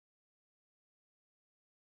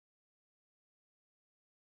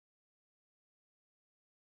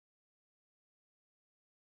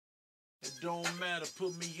It don't matter,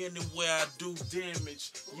 put me anywhere, I do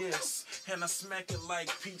damage. Yes, and I smack it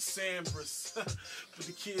like Pete Sampras. But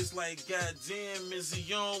the kids like, goddamn, is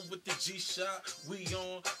he on with the G-Shot? We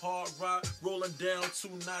on hard rock, rolling down 2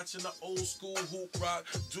 notch in the old school hoop rock.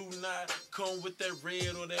 Do not come with that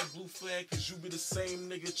red or that blue flag, cause you be the same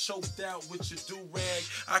nigga choked out with your do-rag.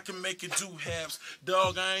 I can make it do halves.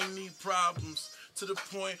 Dog, I ain't need problems. To the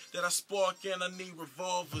point that I spark and I need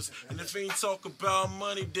revolvers. And if ain't talk about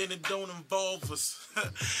money, then it don't involve us.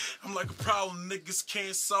 I'm like a problem niggas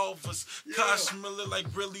can't solve us. Yeah. Kosh Miller, like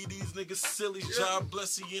really these niggas silly. Yeah. God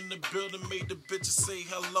bless you in the building, made the bitches say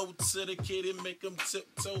hello to the kid and make them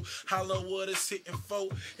tiptoe. Holla what it's hitting for.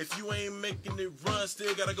 If you ain't making it run,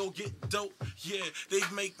 still gotta go get dope. Yeah, they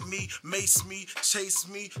make me, mace me, chase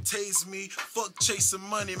me, tase me. Fuck chasing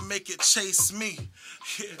money, make it chase me.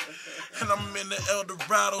 Yeah, and I'm in the El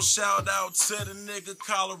Dorado, shout out to the nigga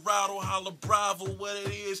Colorado, holla bravo, what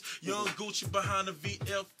it is, young Gucci behind the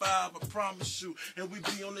VL5, I promise you, and we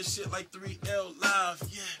be on this shit like 3L live,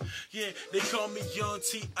 yeah, they call me Young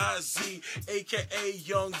T.I.Z., aka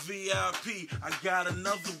Young VIP, I got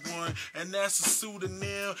another one, and that's a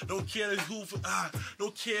pseudonym, don't care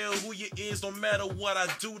who you is, no matter what I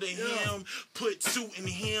do to him, put 2 in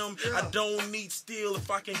him, I don't need steel if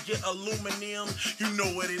I can get aluminum, you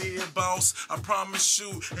know what it is, boss, I promise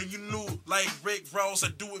you, and you knew like Rick Ross, I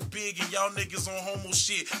do it big and y'all niggas on homo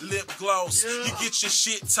shit, lip gloss, you get your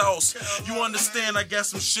shit tossed, you understand I got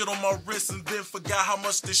some shit on my wrist and then forgot how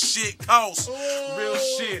much this shit costs, real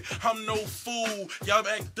shit, I'm no fool, y'all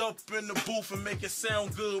act up in the booth and make it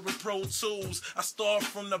sound good with Pro Tools, I start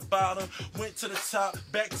from the bottom, went to the top,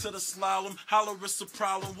 back to the slalom, holler it's a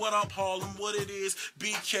problem, what up Harlem, what it is,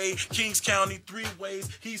 BK, Kings County, 3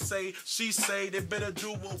 ways, he say, she say, they better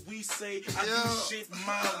do what we say, I do shit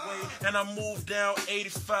my way, and I moved down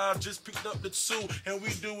 85, just picked up the 2, and we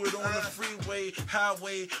do it on the freeway,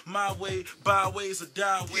 highway, my way, byways or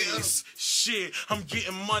dieways. Shit, I'm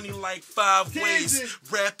getting money like 5 ways,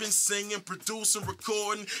 rapping, singing, producing,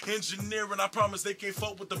 recording, engineering. I promise they can't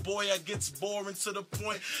fuck with the boy. I gets boring to the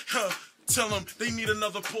point. Tell them they need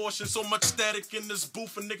another portion. So much static in this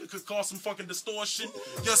booth, a nigga could cause some fucking distortion.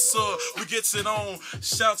 Yes, sir, we gets it on.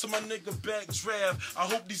 Shout to my nigga Backdraft. I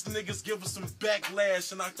hope these niggas give us some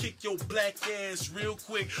backlash, and I kick your black ass real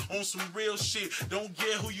quick on some real shit. Don't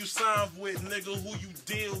get who you sign with, nigga, who you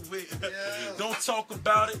deal with. Yeah. Don't talk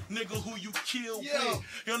about it, nigga, who you kill with.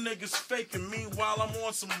 Your niggas faking. Meanwhile, I'm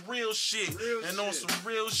on some real shit. On some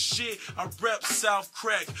real shit, I rep South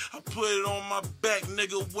Crack. I put it on my back,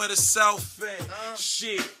 nigga, where the South at.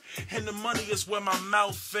 Shit, and the money is where my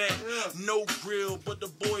mouth at. No grill, but the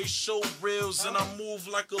boys show reels, and I move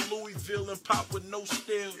like a Louisville and pop with no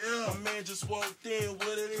steel. My man just walked in,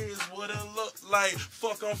 what it is, what it look like.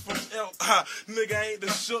 Fuck, I'm from L. Nigga, I ain't the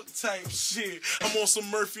shook type shit. I'm on some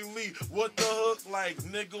Murphy Lee. What the hook like,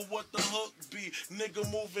 nigga? What the hook be? Nigga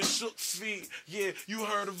moving shook feet. Yeah, you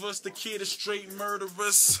heard of us. The kid is straight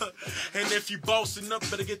murderous. And if you bossing up,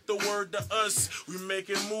 better get the word to us. We make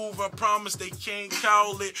it move. I promise they can't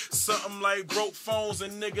call it. Something like broke phones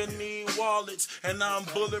and nigga need wallets. And I'm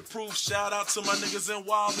bulletproof. Shout out to my niggas in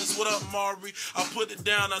Wallace. What up, Maury? I put it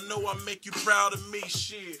down. I know I make you proud of me.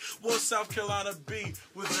 Shit, what South Carolina be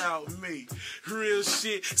without me? Real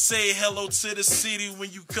shit. Say hello to the city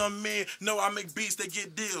when you come in. No, I make beats that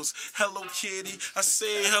get deals. Hello, kitty. I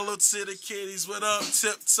say hello to the kitties. What up,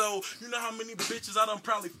 Tiptoe? You know how many bitches I done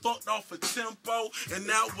probably fucked off a tempo? And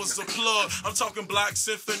that was a plug. I'm talking Block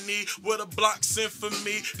Symphony. What a Block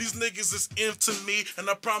Symphony. These niggas is into me, and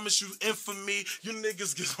I promise you infamy. You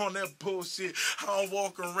niggas get on that bullshit. I don't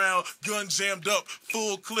walk around gun jammed up,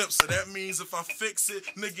 full clip. So that means if I fix it,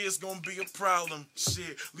 nigga, it's gonna be a problem.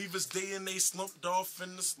 Shit, leave his DNA slumped off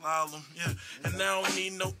in the slalom. Yeah, and now I don't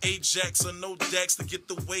need no Ajax or no Dax to get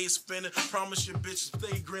the wave spinning. Promise your bitch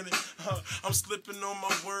stay grinning. I'm slipping on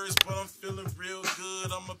my words, but I'm feeling real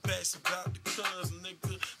good. I'ma pass about the cuz,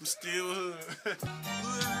 nigga. I'm still hood.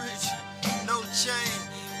 Hood rich, no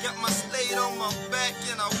chain. Got my slate on my back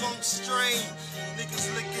and I won't strain. Niggas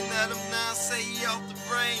looking at him now, say he off the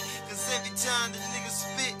brain. Cause every time the nigga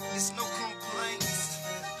spit, it's no complaints.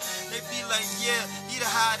 They be like, yeah, he the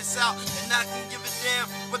hottest out, and I can give a damn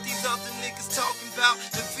what these other niggas talking about.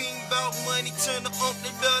 If he ain't about money, turn the up, they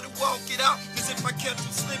better walk it out. Cause if I catch him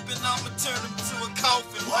slipping, I'ma turn him to a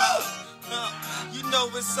coffin. You know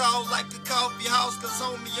it's all like the coffee house, cause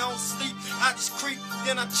homie don't sleep. I just creep,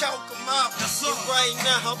 then I choke him out. And right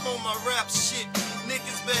now I'm on my rap shit.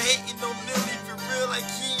 Niggas been hating on Lily for real, like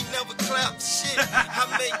he ain't never clapped shit. I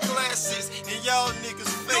make classes and y'all niggas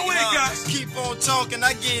fake out. Keep on talking,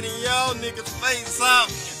 I get in y'all niggas face out.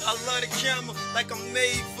 I love the camera like I'm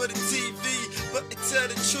made for the TV. But to tell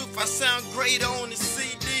the truth, I sound great on the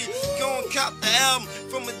CD. Go and cop the album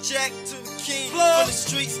from a jack to a king. From the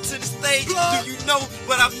streets to the stage. Do you know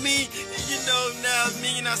what I mean? You know now I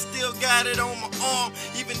mean. I still got it on my arm.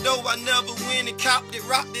 Even though I never win and copped it,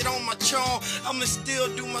 rocked it on my charm. I'ma still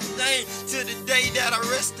do my thing till the day that I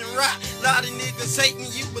rest and rock. Lot of niggas hate me,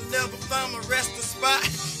 you will never find my resting spot.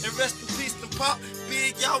 And rest in peace to Pop.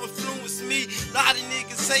 Big, y'all influence me. Lot of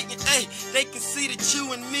niggas hating, hey, they can see that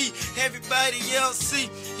you and me. Everybody else see,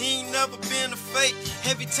 he ain't never been a fake.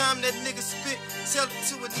 Every time that nigga spit, tell it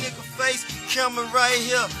to a nigga face. Coming right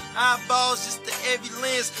here, eyeballs just to every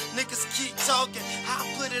lens. Niggas keep talking, I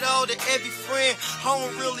put it all to every friend. I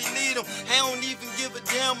don't really need them, I don't even give a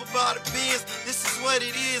damn about the Benz. This is what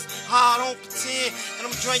it is, I don't pretend. And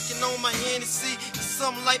I'm drinking on my Hennessy, it's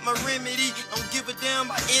something like my remedy. I don't give a damn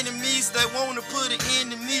about enemies that wanna put it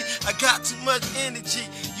into me. I got too much energy,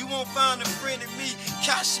 you won't find a friend in me.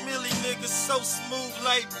 Cash Millie niggas so smooth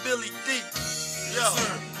like Billy D. Yo,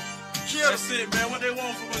 that's it, man. What they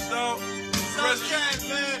want from us, dog? Okay,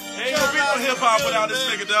 man. Ain't gonna be no hip hop without this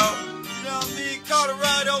nigga, dog. You know what I mean?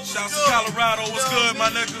 Colorado, what's Shouts good? to Colorado, what's good,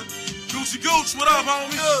 my nigga? Gucci Gooch, what up,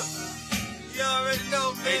 homie? Good. You already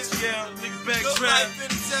know, man. ATL, nigga back Good track. life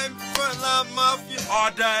entertainment, frontline mafia.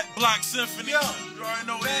 R. Block Symphony. Yo, You already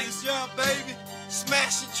know what it is. Young baby,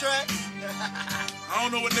 smashing tracks. I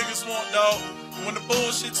don't know what niggas want, dog. When the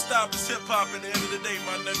bullshit stop, it's hip hop at the end of the day,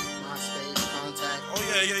 my nigga. Oh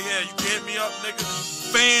yeah. You can hit me up, nigga.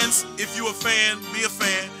 Fans, if you a fan, be a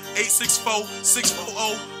fan.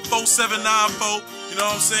 864-640-4794. You know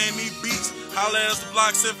what I'm saying? Need beats. Holla at us, The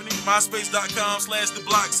Block Symphony. MySpace.com/The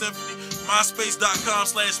Block Symphony.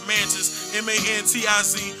 MySpace.com/Mantis.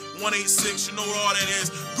 MANTIZ 186. You know what all that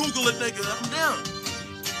is. Google it, nigga. I'm down.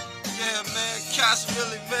 Yeah, man. Cash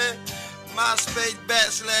Millie, man.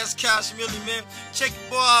 MySpace/Cash Millie, man. Check your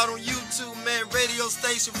boy out on YouTube, man. Radio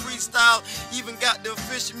station freestyle. Even got the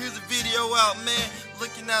official music video out, man.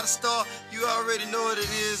 Looking at a star, you already know what it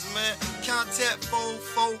is, man. Contact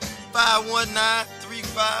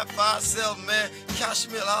 445193557, man. Cash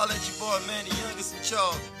Millie, I'll let you boy, man. The youngest in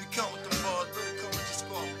charge. We come with the bars, really come with your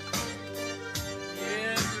squad.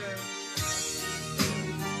 Yeah, man.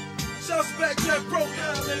 Shouts back, Jack Pro,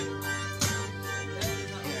 man.